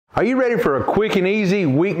Are you ready for a quick and easy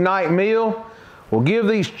weeknight meal? Well, give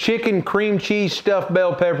these chicken cream cheese stuffed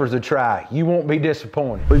bell peppers a try. You won't be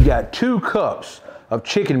disappointed. We've got 2 cups of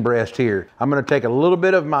chicken breast here. I'm gonna take a little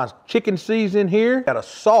bit of my chicken seasoning here. Got a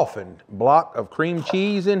softened block of cream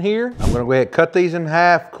cheese in here. I'm gonna go ahead and cut these in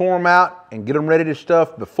half, core them out, and get them ready to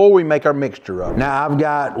stuff before we make our mixture up. Now I've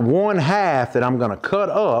got 1/2 that I'm gonna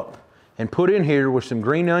cut up and put in here with some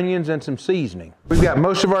green onions and some seasoning. We've got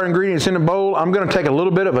most of our ingredients in a bowl. I'm gonna take a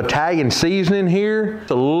little bit of Italian seasoning here.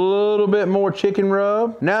 It's a little bit more chicken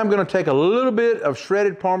rub. Now I'm gonna take a little bit of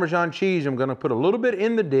shredded Parmesan cheese. I'm gonna put a little bit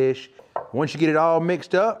in the dish. Once you get it all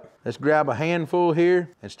mixed up, let's grab a handful here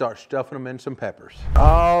and start stuffing them in some peppers.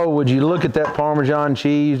 Oh, would you look at that Parmesan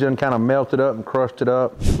cheese and kind of melted up and crusted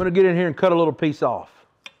up. I'm gonna get in here and cut a little piece off.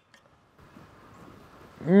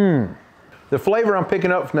 The flavor I'm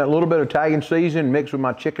picking up from that little bit of Italian seasoning mixed with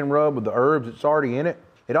my chicken rub with the herbs that's already in it,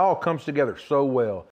 it all comes together so well.